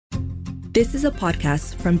This is a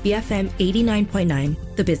podcast from BFM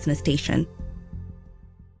 89.9, the business station.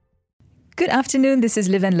 Good afternoon, this is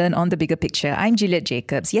Live and Learn on The Bigger Picture. I'm Juliet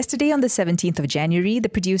Jacobs. Yesterday on the 17th of January, the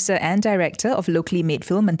producer and director of locally made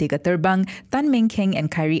film Mentega Terbang, Tan Meng Keng and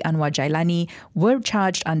Khairi Anwar Jailani were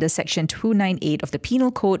charged under Section 298 of the Penal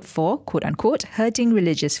Code for, quote-unquote, hurting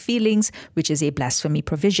religious feelings, which is a blasphemy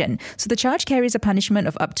provision. So the charge carries a punishment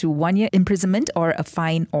of up to 1 year imprisonment or a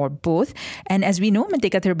fine or both. And as we know,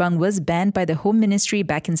 Mentega Terbang was banned by the Home Ministry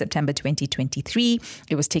back in September 2023.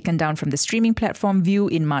 It was taken down from the streaming platform View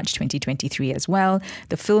in March 2023 as well.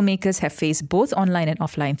 The filmmakers have faced both online and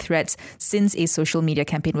offline threats since a social media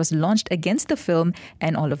campaign was launched against the film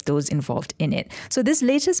and all of those involved in it. So this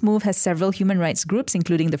latest move has several human rights groups,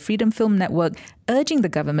 including the Freedom Film Network, urging the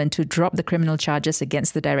government to drop the criminal charges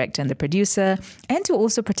against the director and the producer and to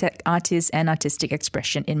also protect artists and artistic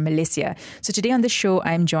expression in Malaysia. So today on the show,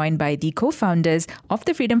 I'm joined by the co-founders of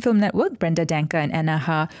the Freedom Film Network, Brenda Danker and Anna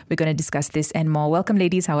Ha. We're going to discuss this and more. Welcome,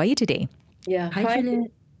 ladies. How are you today? Yeah, Hi,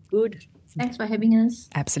 Juliet. Good. Thanks for having us.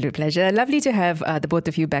 Absolute pleasure. Lovely to have the both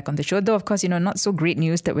of you back on the show. Though, of course, not so great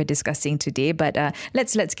news that we're discussing today, but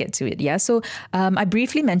let's get to it. Yeah. So I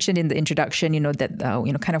briefly mentioned in the introduction, that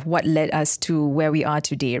kind of what led us to where we are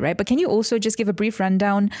today, right? But can you also just give a brief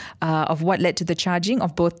rundown of what led to the charging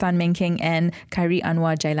of both Tan Meng Keng and Khairi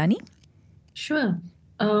Anwar Jailani? Sure.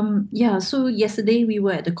 So yesterday we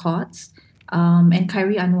were at the courts. And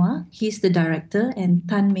Khairi Anwar, he's the director, and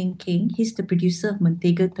Tan Meng Keng, he's the producer of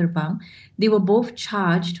Mentega Terbang. They were both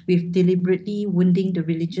charged with deliberately wounding the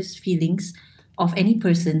religious feelings of any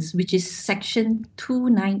persons, which is Section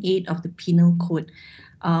 298 of the Penal Code.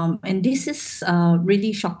 And this is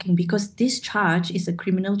really shocking because this charge is a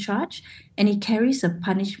criminal charge and it carries a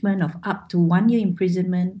punishment of up to 1 year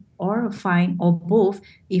imprisonment or a fine or both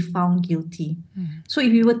if found guilty. So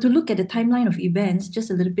if we were to look at the timeline of events,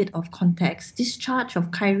 just a little bit of context, this charge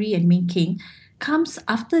of Khairi and Meng Keng comes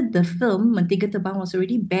after the film Mentega Terbang was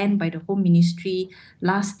already banned by the Home Ministry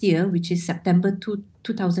last year, which is September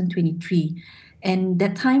 2023. And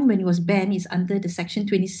that time when it was banned is under the Section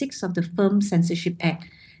 26 of the Film Censorship Act.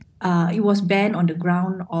 It was banned on the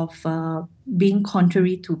ground of being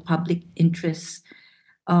contrary to public interest.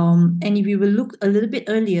 And if we will look a little bit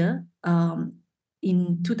earlier,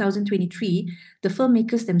 in 2023, the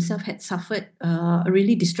filmmakers themselves had suffered a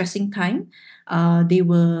really distressing time.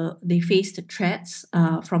 They faced threats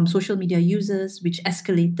from social media users, which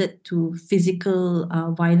escalated to physical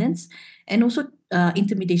violence and also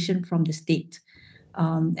intimidation from the state.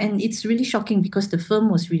 And it's really shocking because the film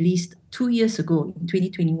was released 2 years ago in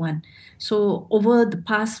 2021. So over the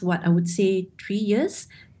past, I would say 3 years,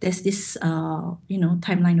 there's this,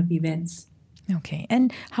 timeline of events. Okay.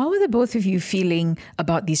 And how are the both of you feeling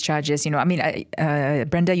about these charges?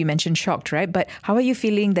 Brenda, you mentioned shocked, right? But how are you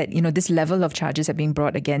feeling that, this level of charges are being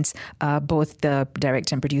brought against both the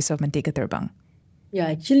director and producer of Mentega Terbang? Yeah,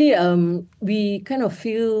 actually, we kind of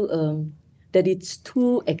feel that it's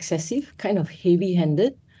too excessive, kind of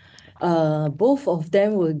heavy-handed. Both of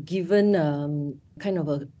them were given kind of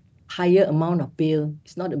a higher amount of bail.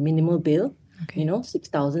 It's not a minimal bail,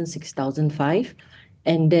 6,000, 6,005.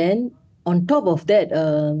 And then on top of that,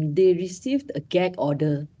 they received a gag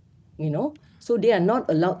order, So they are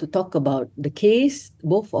not allowed to talk about the case.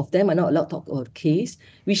 Both of them are not allowed to talk about the case,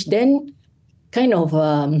 which then kind of,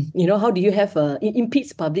 how do you have, it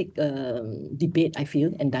impedes public debate, I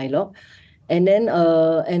feel, and dialogue. And then,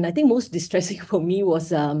 and I think most distressing for me was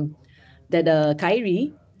that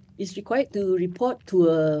Khairi is required to report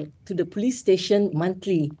to the police station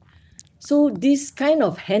monthly. So this kind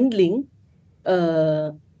of handling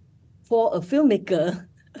for a filmmaker,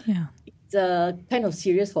 it's kind of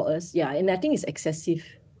serious for us. Yeah, and I think it's excessive.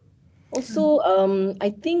 Also, I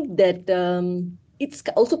think that it's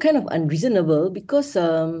also kind of unreasonable because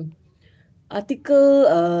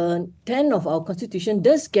Article 10 of our Constitution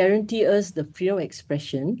does guarantee us the freedom of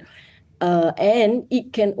expression, and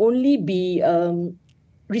it can only be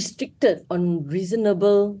restricted on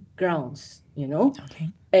reasonable grounds,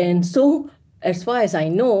 Okay. And so, as far as I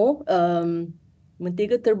know,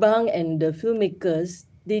 Mentega Terbang and the filmmakers,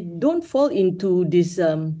 they don't fall into this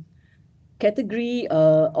category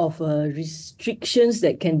of restrictions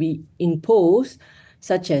that can be imposed,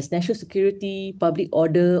 such as national security, public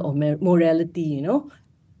order, or morality,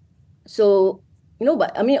 So,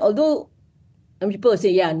 but I mean, although people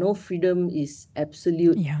say, no freedom is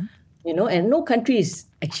absolute, and no country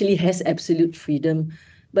actually has absolute freedom.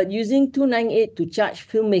 But using 298 to charge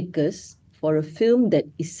filmmakers for a film that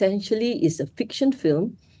essentially is a fiction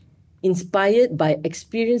film inspired by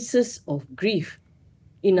experiences of grief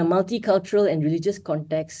in a multicultural and religious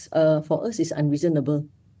context, for us is unreasonable.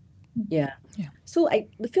 Yeah. Yeah. So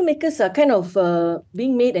the filmmakers are kind of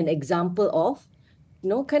being made an example of,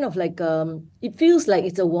 kind of like it feels like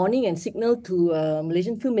it's a warning and signal to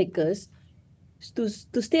Malaysian filmmakers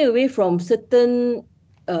to stay away from certain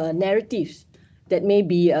narratives that may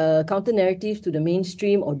be counter narratives to the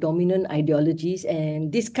mainstream or dominant ideologies,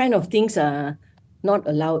 and these kind of things are not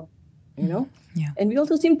allowed, you know. Yeah. And we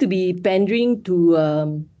also seem to be pandering to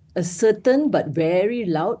a certain but very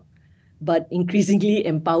loud but increasingly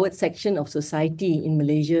empowered section of society in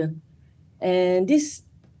Malaysia. And this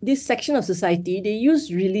section of society, they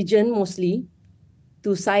use religion mostly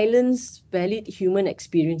to silence valid human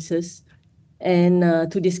experiences and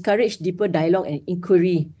to discourage deeper dialogue and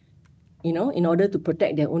inquiry, in order to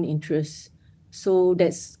protect their own interests. So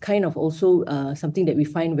that's kind of also something that we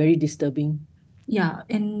find very disturbing. Yeah,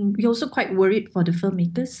 and we're also quite worried for the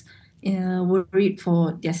filmmakers, worried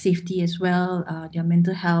for their safety as well, their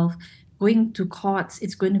mental health. Going to courts,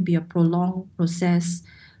 it's going to be a prolonged process.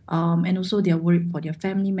 And also they're worried for their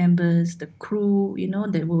family members, the crew,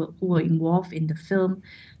 who were involved in the film.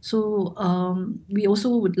 So we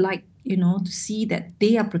also would like, to see that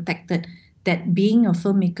they are protected, that being a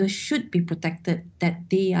filmmaker should be protected, that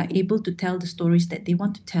they are able to tell the stories that they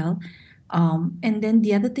want to tell. And then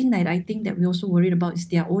the other thing that I think that we also worried about is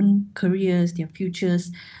their own careers, their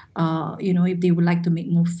futures. If they would like to make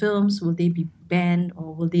more films, will they be banned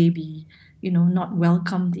or will they be, not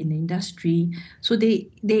welcomed in the industry? So there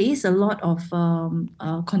is a lot of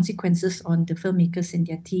consequences on the filmmakers and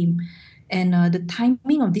their team. And the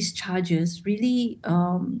timing of these charges really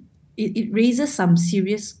it raises some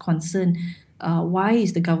serious concern. Why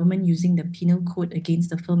is the government using the penal code against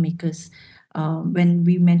the filmmakers? When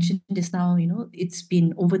we mentioned this now, it's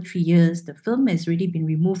been over 3 years. The film has already been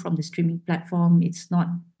removed from the streaming platform. It's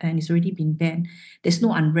already been banned. There's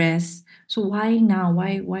no unrest. So why now?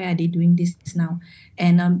 Why are they doing this now?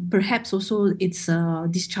 And perhaps also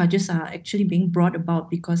these charges are actually being brought about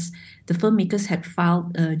because the filmmakers had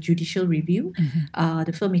filed a judicial review.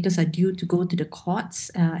 The filmmakers are due to go to the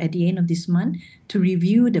courts at the end of this month to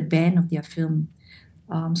review the ban of their film.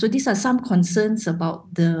 So these are some concerns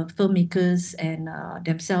about the filmmakers and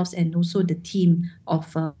themselves, and also the team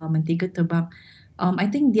of Mentega Terbang. I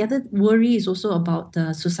think the other worry is also about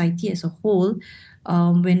the society as a whole.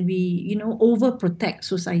 When we, overprotect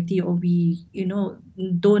society, or we,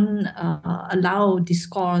 don't allow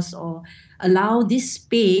discourse or allow this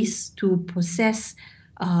space to process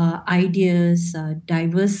ideas,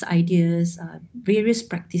 diverse ideas, various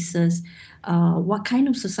practices. What kind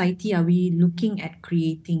of society are we looking at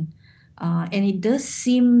creating? And it does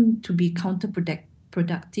seem to be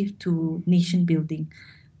counterproductive to nation building.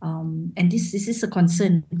 And this is a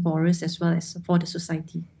concern for us as well as for the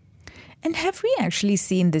society. And have we actually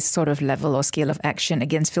seen this sort of level or scale of action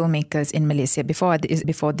against filmmakers in Malaysia before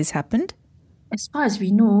this happened? As far as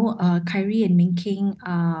we know, Khairi and Ming Keng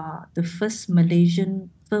are the first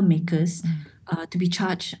Malaysian filmmakers to be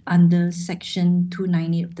charged under Section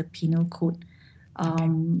 298 of the Penal Code.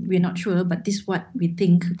 We're not sure, but this is what we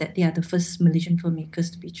think, that they are the first Malaysian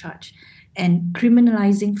filmmakers to be charged. And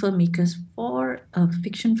criminalizing filmmakers for a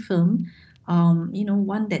fiction film,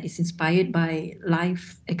 one that is inspired by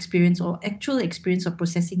life experience or actual experience of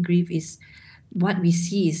processing grief, is what we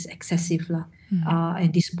see is excessive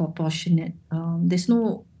and disproportionate. There's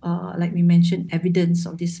no, like we mentioned, evidence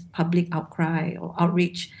of this public outcry or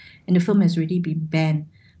outrage, and the film has already been banned.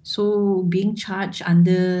 So being charged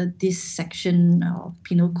under this section of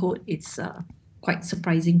Penal Code, it's quite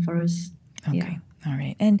surprising for us. Okay. Yeah. All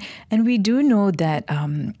right. And we do know that,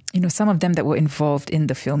 some of them that were involved in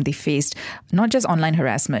the film, they faced not just online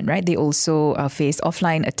harassment, right? They also faced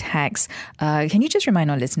offline attacks. Can you just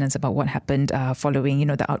remind our listeners about what happened following,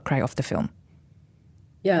 the outcry of the film?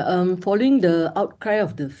 Yeah, following the outcry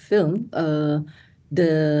of the film,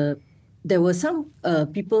 there were some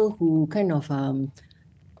people who kind of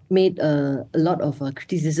made a lot of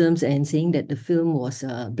criticisms and saying that the film was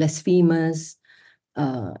blasphemous,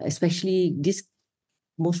 especially this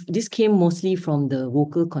came mostly from the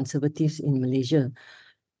vocal conservatives in Malaysia.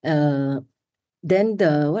 Then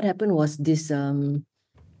what happened was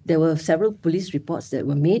there were several police reports that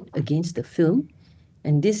were made against the film,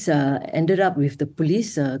 and this ended up with the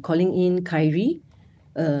police calling in Khairi,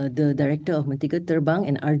 the director of Mentega Terbang,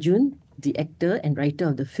 and Arjun, the actor and writer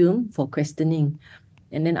of the film, for questioning.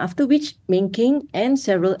 And then after which, Meng Keng and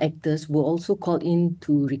several actors were also called in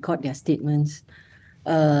to record their statements.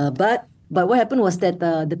 But what happened was that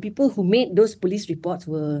the people who made those police reports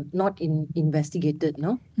were not investigated,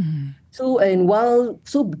 no? So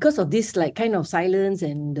because of this kind of silence,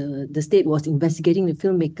 and the state was investigating the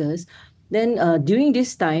filmmakers, then during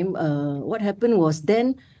this time, what happened was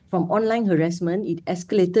then from online harassment, it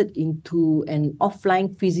escalated into an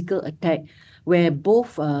offline physical attack where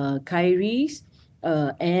both Kyrie's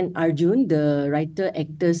and Arjun, the writer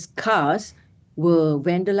actor's cars, were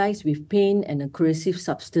vandalized with paint and a corrosive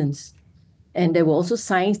substance. And there were also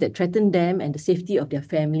signs that threatened them and the safety of their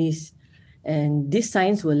families. And these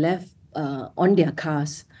signs were left on their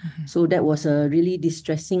cars. So that was really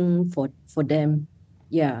distressing for them.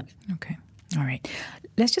 Yeah. Okay. All right.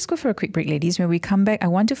 Let's just go for a quick break, ladies. When we come back, I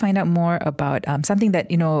want to find out more about something that,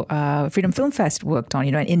 Freedom Film Fest worked on,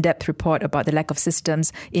 an in-depth report about the lack of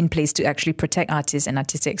systems in place to actually protect artists and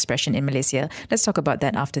artistic expression in Malaysia. Let's talk about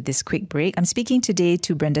that after this quick break. I'm speaking today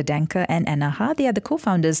to Brenda Danker and Anna Ha. They are the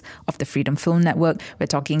co-founders of the Freedom Film Network. We're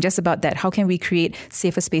talking just about that. How can we create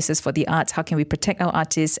safer spaces for the arts? How can we protect our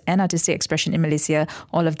artists and artistic expression in Malaysia?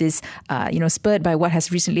 All of this, spurred by what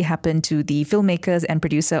has recently happened to the filmmakers and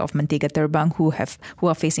producer of Mentega Terbang who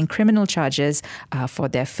are facing criminal charges for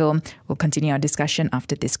their film. We'll continue our discussion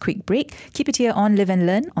after this quick break. Keep it here on Live and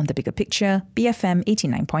Learn on The Bigger Picture, BFM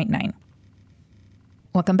 89.9.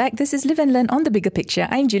 Welcome back. This is Live and Learn on The Bigger Picture.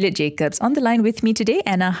 I'm Juliet Jacobs. On the line with me today,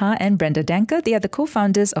 Anna Ha and Brenda Danker. They are the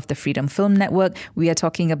co-founders of the Freedom Film Network. We are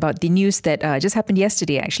talking about the news that just happened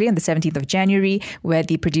yesterday, actually, on the 17th of January, where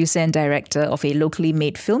the producer and director of a locally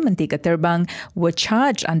made film, Mentega Terbang, were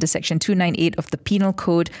charged under Section 298 of the Penal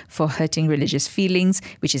Code for hurting religious feelings,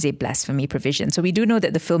 which is a blasphemy provision. So we do know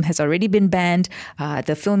that the film has already been banned.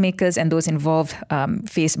 The filmmakers and those involved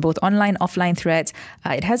face both online, offline threats.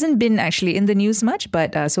 It hasn't been actually in the news much, but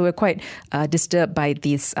so we're quite disturbed by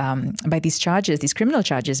these charges, these criminal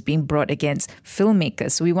charges being brought against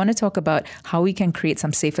filmmakers. So we want to talk about how we can create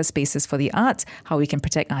some safer spaces for the arts, how we can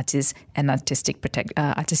protect artists and artistic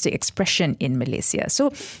expression in Malaysia. So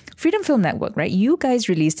Freedom Film Network, right? You guys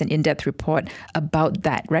released an in-depth report about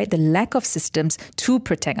that, right? The lack of systems to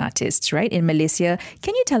protect artists, right, in Malaysia.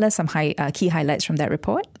 Can you tell us some key highlights from that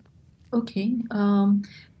report? Okay.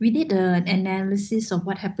 We did an analysis of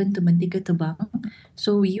what happened to Mentega Terbang.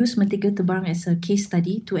 So we used Mentega Terbang as a case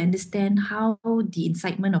study to understand how the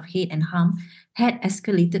incitement of hate and harm had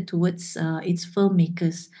escalated towards its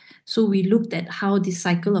filmmakers. So we looked at how this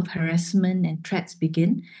cycle of harassment and threats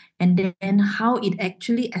began, and then how it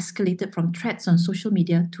actually escalated from threats on social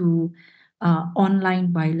media to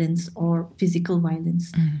online violence or physical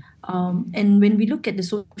violence. And when we look at the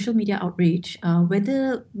social media outrage,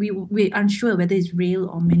 whether we're unsure whether it's real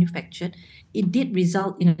or manufactured, it did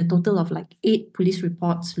result in a total of like 8 police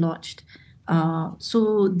reports lodged.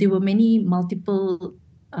 So there were multiple,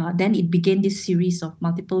 then it began this series of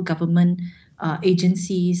multiple government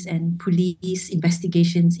agencies and police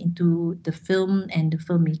investigations into the film and the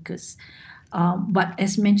filmmakers. But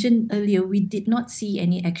as mentioned earlier, we did not see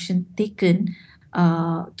any action taken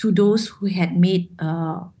to those who had made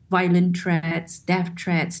violent threats, death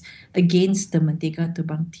threats against the Mentega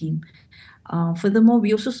Terbang team. Furthermore,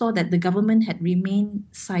 we also saw that the government had remained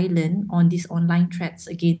silent on these online threats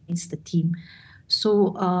against the team.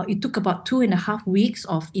 So it took about 2.5 weeks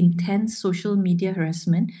of intense social media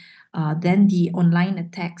harassment. Then the online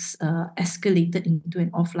attacks escalated into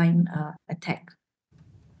an offline attack.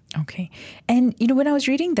 Okay. And, when I was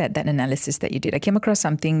reading that analysis that you did, I came across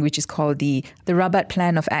something which is called the Rabat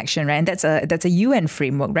Plan of Action, right? And that's a UN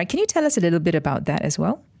framework, right? Can you tell us a little bit about that as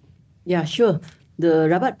well? Yeah, sure. The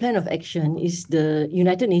Rabat Plan of Action is the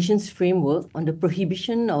United Nations framework on the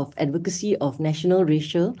prohibition of advocacy of national,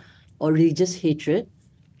 racial, or religious hatred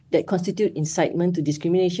that constitute incitement to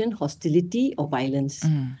discrimination, hostility, or violence.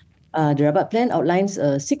 The Rabat Plan outlines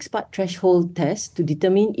a 6-part threshold test to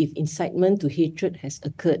determine if incitement to hatred has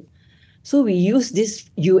occurred. So we use this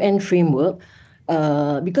UN framework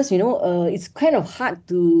because, it's kind of hard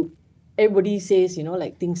to, everybody says,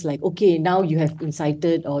 like things like, okay, now you have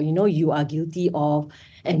incited or, you are guilty of,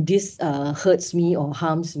 and this hurts me or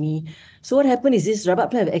harms me. So what happened is this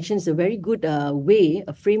Rabat Plan of Action is a very good way,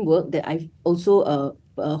 a framework that I also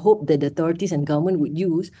hope that the authorities and government would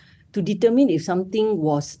use to determine if something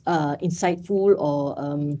was insightful or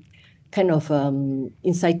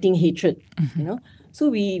inciting hatred, So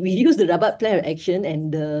we use the Rabat Plan of Action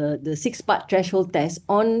and the 6-part threshold test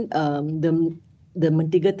on the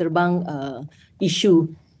Mentega Terbang issue,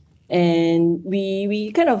 and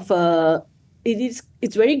we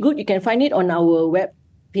it's very good. You can find it on our web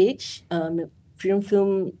page,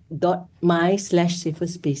 freedomfilm.my/safer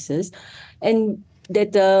spaces, and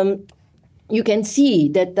that you can see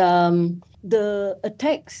that the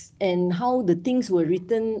attacks and how the things were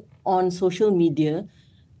written on social media,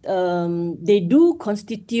 they do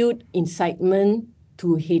constitute incitement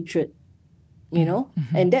to hatred,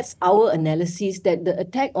 and that's our analysis, that the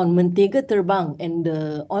attack on Mentega Terbang and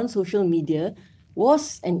on social media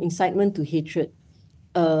was an incitement to hatred.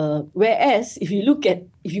 Whereas if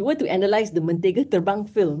you were to analyze the Mentega Terbang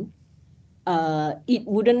film, it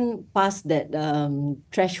wouldn't pass that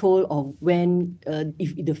threshold of when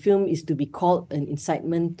if the film is to be called an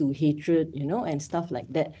incitement to hatred, and stuff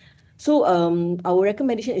like that. So our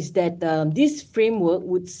recommendation is that this framework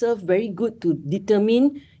would serve very good to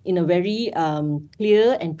determine in a very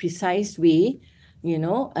clear and precise way,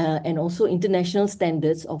 and also international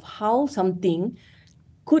standards of how something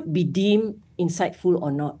could be deemed insightful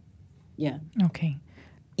or not. Yeah. Okay.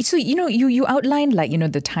 So, you outlined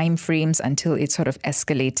the time frames until it sort of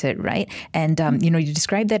escalated, right? And, you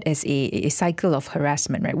described that as a cycle of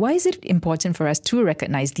harassment, right? Why is it important for us to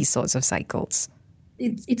recognize these sorts of cycles?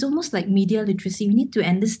 It's almost like media literacy. We need to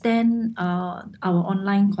understand our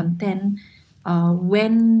online content,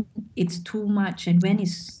 when it's too much and when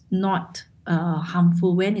it's not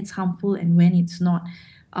harmful, when it's harmful and when it's not.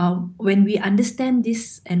 When we understand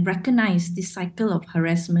this and recognize this cycle of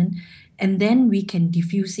harassment, and then we can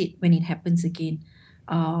diffuse it when it happens again.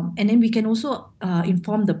 And then we can also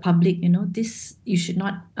inform the public, you should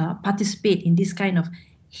not participate in this kind of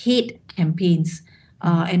hate campaigns,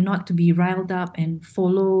 and not to be riled up and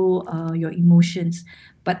follow your emotions,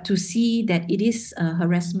 but to see that it is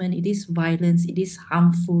harassment, it is violence, it is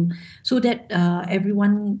harmful, so that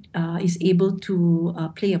everyone is able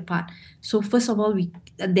to play a part. So first of all, we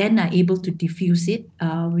then are able to diffuse it.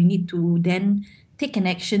 We need to then take an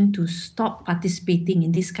action to stop participating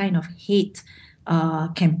in this kind of hate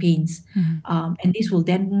campaigns. And this will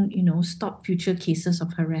then, stop future cases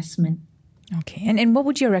of harassment. Okay. And what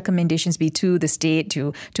would your recommendations be to the state,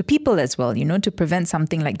 to people as well, to prevent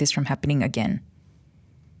something like this from happening again?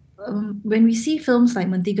 When we see films like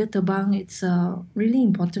Mentega Terbang, it's really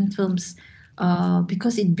important films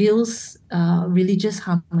because it builds religious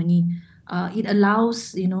harmony. It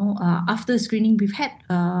allows, after screening, we've had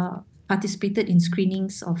participated in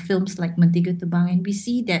screenings of films like Mentega Terbang, and we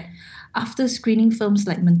see that after screening films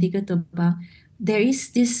like Mentega Terbang, there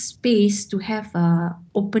is this space to have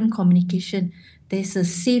open communication. There's a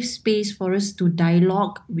safe space for us to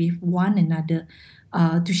dialogue with one another,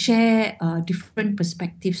 to share different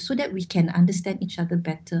perspectives so that we can understand each other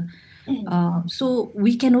better. So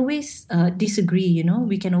we can always disagree,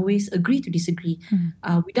 we can always agree to disagree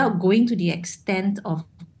without going to the extent of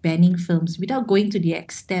banning films, without going to the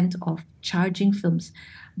extent of charging films.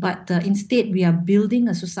 But instead, we are building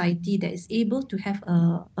a society that is able to have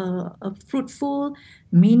a fruitful,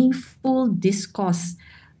 meaningful discourse.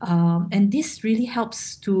 And this really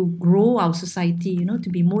helps to grow our society, to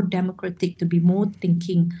be more democratic, to be more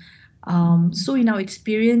thinking. So in our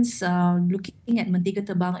experience, looking at Mentega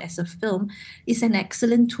Terbang as a film is an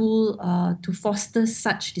excellent tool to foster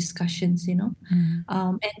such discussions,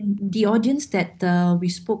 And the audience that we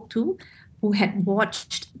spoke to, who had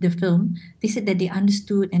watched the film, they said that they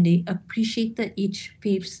understood and they appreciated each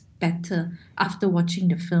faith better after watching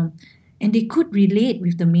the film. And they could relate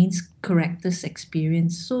with the main character's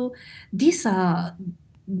experience. So these are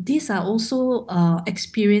also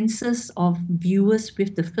experiences of viewers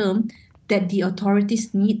with the film that the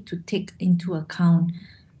authorities need to take into account.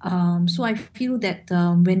 So I feel that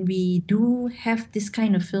when we do have this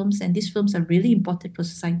kind of films, and these films are really important for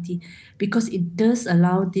society because it does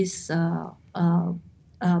allow this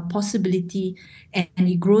possibility, and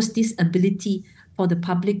it grows this ability for the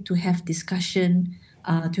public to have discussion,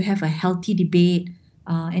 to have a healthy debate,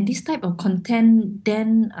 and this type of content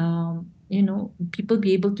then people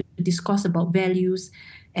be able to discuss about values,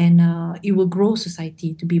 and it will grow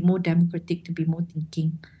society to be more democratic, to be more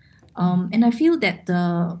thinking. And I feel that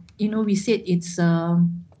we said it's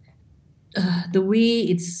the way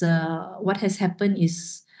it's what has happened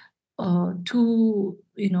is too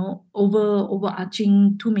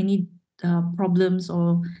overarching, too many problems,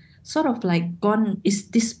 or sort of like gone is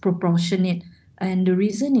disproportionate. And the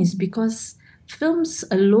reason is because films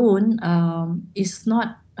alone is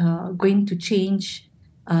not going to change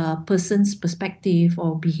a person's perspective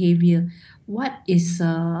or behavior.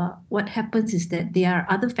 What happens is that there are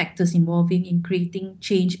other factors involving in creating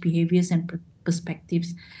change behaviors and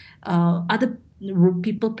perspectives. Other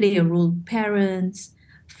people play a role: parents,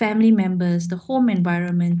 family members, the home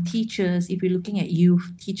environment, teachers. If you're looking at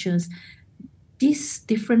youth, teachers, these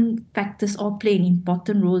different factors all play an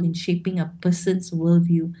important role in shaping a person's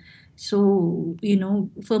worldview. So,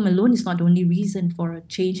 film alone is not the only reason for a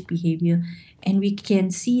change behavior. And we can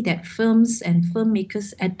see that films and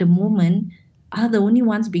filmmakers at the moment are the only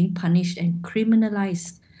ones being punished and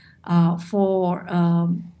criminalized for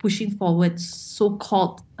pushing forward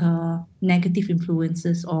so-called negative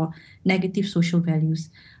influences or negative social values.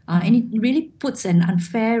 And it really puts an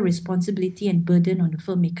unfair responsibility and burden on the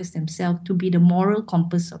filmmakers themselves to be the moral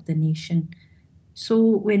compass of the nation.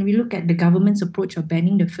 So when we look at the government's approach of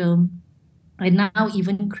banning the film and now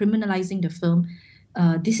even criminalizing the film,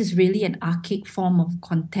 this is really an archaic form of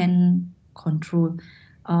content control.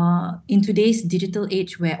 In today's digital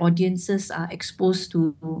age where audiences are exposed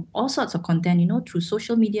to all sorts of content, through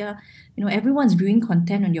social media, everyone's viewing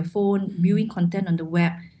content on your phone, viewing content on the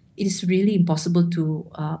web. It is really impossible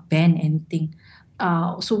to ban anything.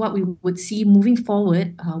 So what we would see moving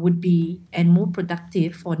forward would be, and more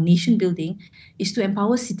productive for nation building, is to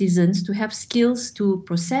empower citizens to have skills to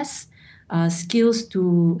process, skills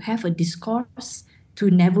to have a discourse,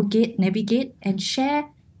 to navigate and share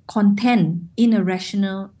content in a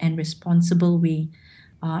rational and responsible way.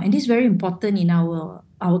 And this is very important in our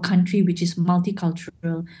country, which is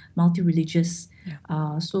multicultural, multi-religious.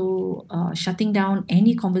 So shutting down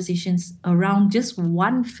any conversations around just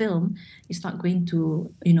one film is not going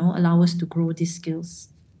to, allow us to grow these skills.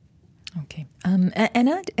 Okay.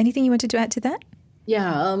 Anna, anything you wanted to add to that?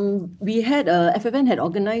 Yeah, we had FFN had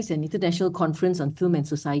organized an international conference on film and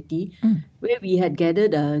society, where we had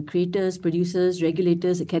gathered creators, producers,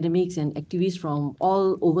 regulators, academics, and activists from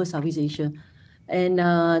all over Southeast Asia. And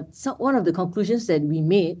one of the conclusions that we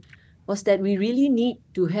made was that we really need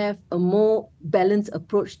to have a more balanced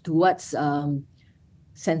approach towards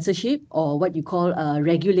censorship, or what you call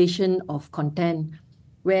regulation of content,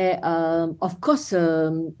 where, of course,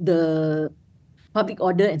 the public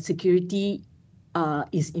order and security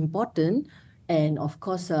is important, and of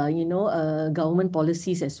course, government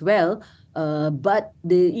policies as well. But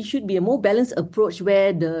it should be a more balanced approach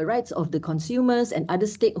where the rights of the consumers and other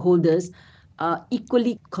stakeholders are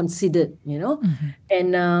equally considered.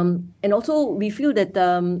 And also we feel that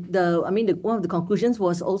one of the conclusions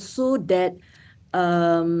was also that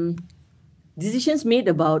decisions made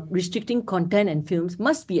about restricting content and films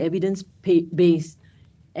must be evidence based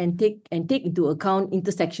and take into account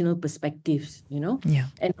intersectional perspectives. Yeah.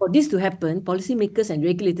 And for this to happen, policymakers and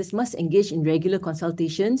regulators must engage in regular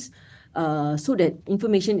consultations so that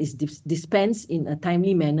information is dispensed in a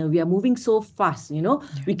timely manner. We are moving so fast.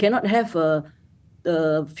 We cannot have a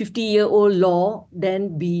 50-year-old law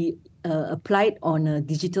then be applied on a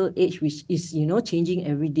digital age, which is changing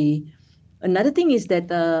every day. Another thing is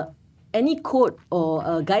that any code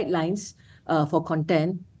or guidelines for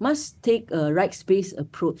content must take a rights-based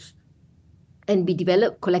approach and be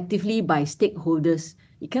developed collectively by stakeholders.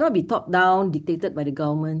 It cannot be top-down, dictated by the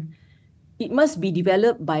government. It must be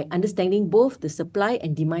developed by understanding both the supply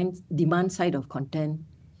and demand side of content.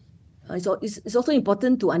 It's also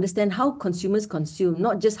important to understand how consumers consume,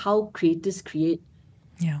 not just how creators create.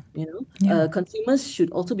 Consumers should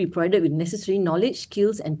also be provided with necessary knowledge,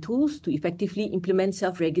 skills, and tools to effectively implement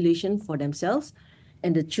self-regulation for themselves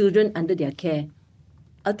and the children under their care.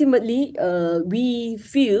 Ultimately, we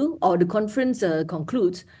feel, or the conference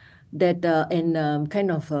concludes, that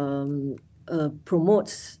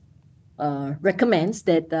recommends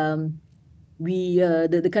that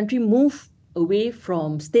the country move away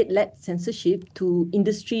from state-led censorship to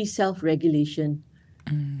industry self-regulation.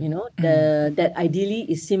 That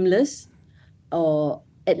ideally is seamless, or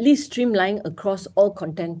at least streamlined across all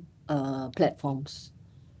content platforms.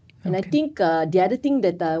 And I think the other thing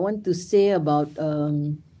that I want to say about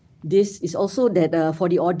this is also that for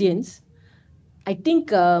the audience, I think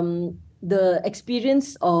the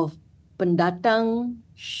experience of Pendatang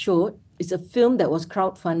showed is a film that was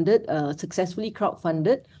successfully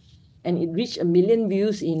crowdfunded, and it reached 1 million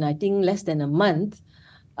views in, I think, less than a month.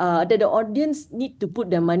 That the audience need to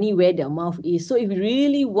put their money where their mouth is. So if we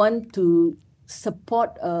really want to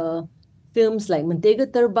support films like Mentega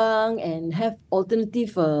Terbang and have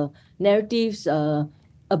alternative narratives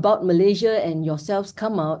about Malaysia and yourselves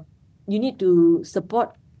come out, you need to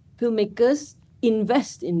support filmmakers,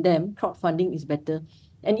 invest in them. Crowdfunding is better.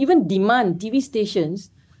 And even demand TV stations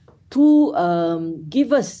to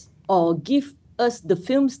give us the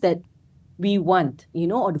films that we want,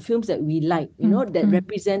 or the films that we like, that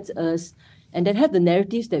represents us and that have the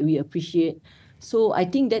narratives that we appreciate. So I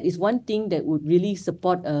think that is one thing that would really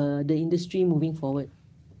support the industry moving forward.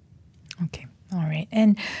 Okay. All right.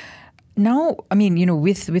 And now,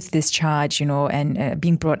 with this charge, and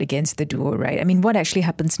being brought against the duo, right? What actually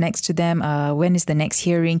happens next to them? When is the next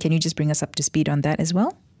hearing? Can you just bring us up to speed on that as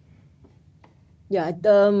well? Yeah,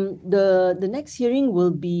 the next hearing will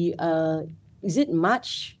be, is it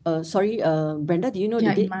March? Brenda, do you know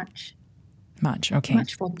the date? March. March, okay.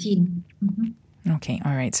 March 14. Mm-hmm. Okay,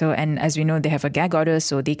 all right. So, and as we know, they have a gag order,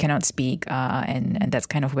 so they cannot speak, and that's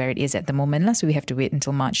kind of where it is at the moment. So we have to wait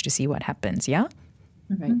until March to see what happens, yeah?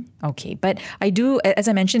 Right. Okay, but I do, as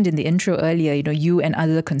I mentioned in the intro earlier, you and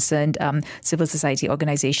other concerned civil society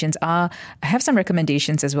organizations have some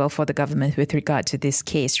recommendations as well for the government with regard to this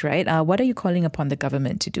case, right? What are you calling upon the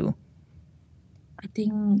government to do? I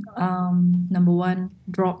think number one,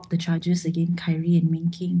 drop the charges against Kyrie and Min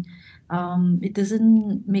King. It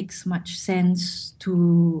doesn't make much sense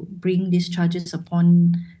to bring these charges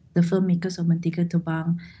upon the filmmakers of Mentega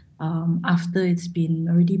Tebang after it's been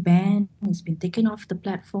already banned, it's been taken off the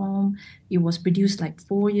platform. It was produced like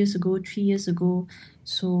 4 years ago, 3 years ago.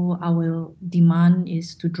 So our demand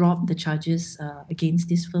is to drop the charges against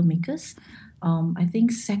these filmmakers. I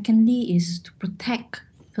think secondly is to protect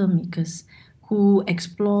filmmakers who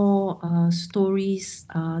explore stories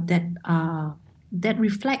that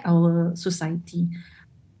reflect our society,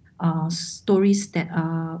 stories that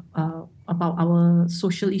are about our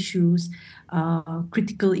social issues,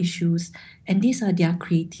 critical issues, and these are their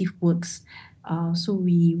creative works. So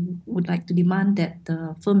we would like to demand that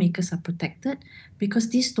the filmmakers are protected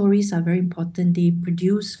because these stories are very important. They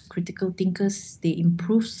produce critical thinkers. They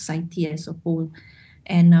improve society as a whole,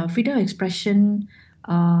 and freedom of expression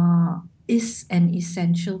is an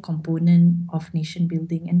essential component of nation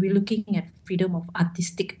building, and we're looking at freedom of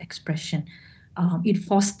artistic expression. It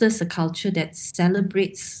fosters a culture that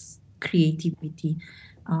celebrates creativity.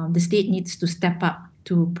 The state needs to step up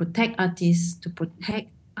to protect artists, to protect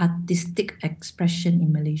artistic expression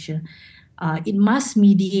in Malaysia. It must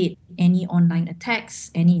mediate any online attacks,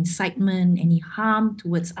 any incitement, any harm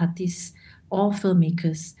towards artists or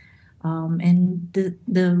filmmakers. And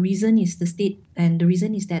the reason is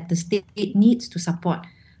that the state needs to support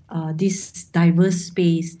this diverse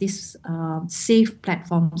space, this safe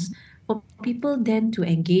platforms for people then to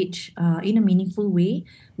engage in a meaningful way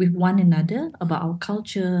with one another about our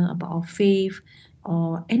culture, about our faith,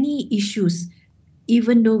 or any issues,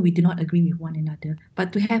 even though we do not agree with one another,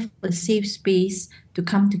 but to have a safe space to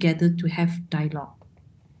come together to have dialogue.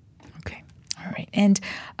 Okay. All right. And,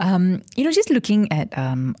 just looking at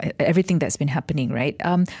everything that's been happening, right?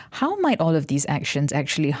 How might all of these actions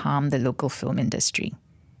actually harm the local film industry?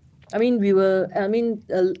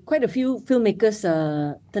 Quite a few filmmakers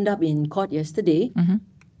turned up in court yesterday. Mm-hmm.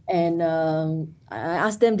 And I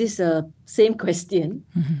asked them this same question.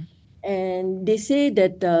 Mm-hmm. And they say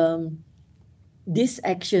that this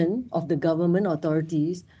action of the government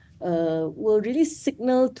authorities will really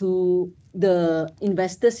signal to the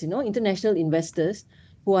investors, international investors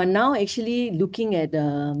who are now actually looking at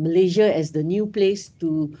Malaysia as the new place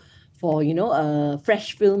for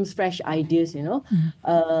fresh films, fresh ideas.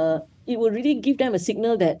 It will really give them a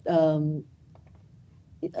signal that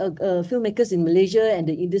filmmakers in Malaysia and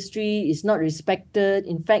the industry is not respected.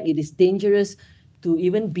 In fact, it is dangerous to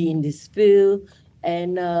even be in this field,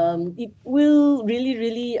 and it will really,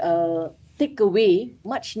 really take away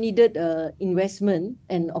much needed investment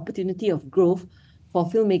and opportunity of growth for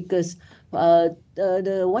filmmakers.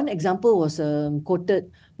 The one example was quoted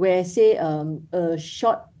where, say, a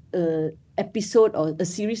short episode or a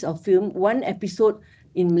series of film, one episode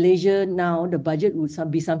in Malaysia now, the budget would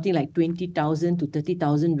be something like 20,000 to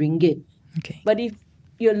 30,000 ringgit. Okay. But if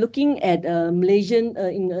you're looking at a Malaysian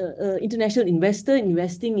international investor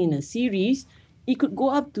investing in a series, it could go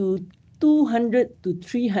up to 200 to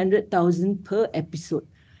 300,000 per episode.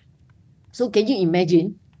 So can you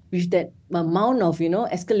imagine with that amount of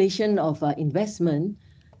escalation of investment,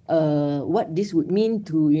 what this would mean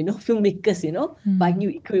to filmmakers, buying new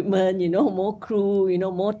equipment, more crew,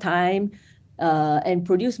 more time, and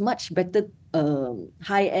produce much better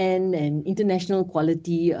high-end and international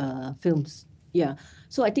quality films. Yeah.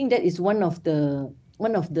 So I think that is one of the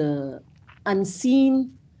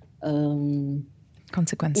unseen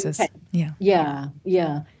consequences. impact.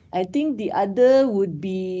 Yeah. I think the other would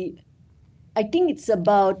be, I think it's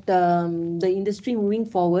about the industry moving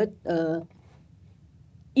forward.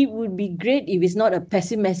 It would be great if it's not a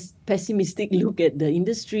pessimistic look at the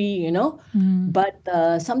industry, but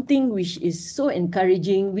something which is so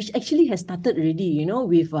encouraging, which actually has started already,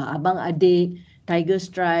 with Abang Ade, Tiger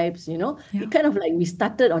Stripes, Yeah. It kind of like we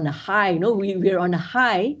started on a high, we're on a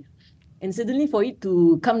high, and suddenly for it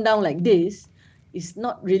to come down like this is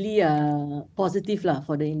not really positive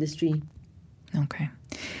for the industry. Okay.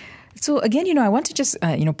 So again, I want to just,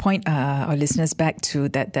 point our listeners back to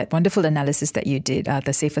that wonderful analysis that you did,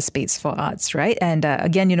 the Safer Space for Arts, right? And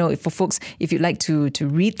again, for folks, if you'd like to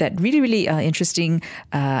read that really, really interesting,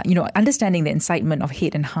 understanding the incitement of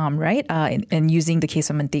hate and harm, right? And using the case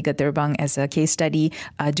of Mentega Terbang as a case study,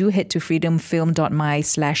 do head to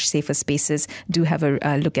freedomfilm.my/saferspaces. Do have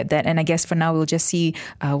a look at that. And I guess for now, we'll just see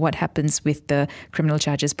what happens with the criminal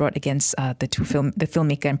charges brought against the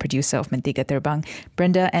filmmaker and producer of Mentega Terbang.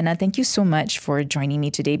 Brenda, Anna, thank you so much for joining me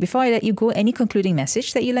today. Before I let you go, any concluding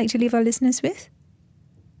message that you'd like to leave our listeners with?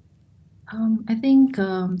 I think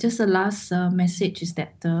just the last message is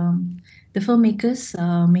that the filmmakers,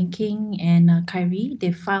 Meng King and Kyrie,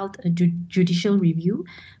 they filed a judicial review,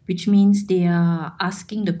 which means they are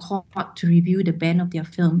asking the court to review the ban of their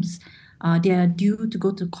films. They are due to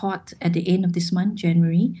go to court at the end of this month,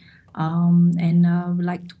 January. And I would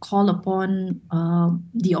like to call upon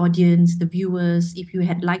the audience, the viewers, if you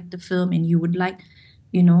had liked the film and you would like,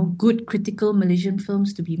 good critical Malaysian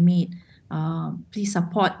films to be made, please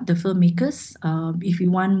support the filmmakers. If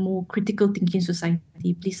you want more critical thinking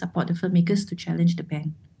society, please support the filmmakers to challenge the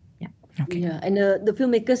ban. Yeah. Okay. Yeah, and the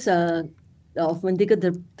filmmakers of Mentega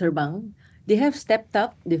Terbang, they have stepped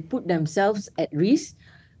up. They've put themselves at risk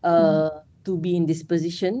to be in this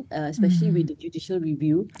position, especially with the judicial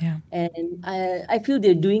review. Yeah. And I feel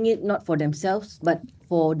they're doing it not for themselves, but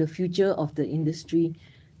for the future of the industry.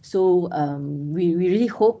 So we really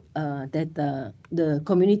hope that the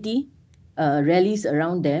community rallies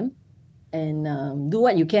around them and do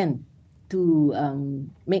what you can to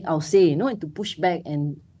make our say, and to push back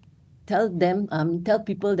and tell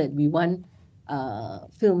people that we want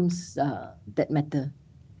films that matter.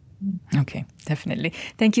 Okay, definitely.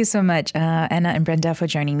 Thank you so much, Anna and Brenda, for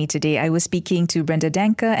joining me today. I was speaking to Brenda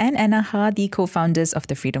Danker and Anna Ha, the co-founders of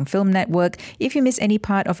the Freedom Film Network. If you miss any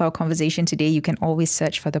part of our conversation today, you can always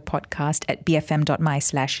search for the podcast at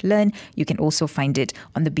bfm.my/learn. You can also find it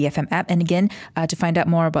on the BFM app. And again, to find out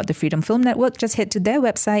more about the Freedom Film Network, just head to their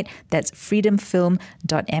website. That's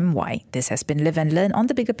freedomfilm.my. This has been Live and Learn on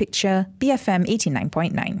The Bigger Picture, BFM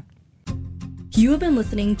 89.9. You have been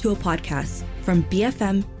listening to a podcast from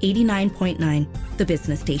BFM 89.9, the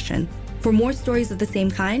business station. For more stories of the same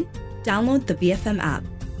kind, download the BFM app.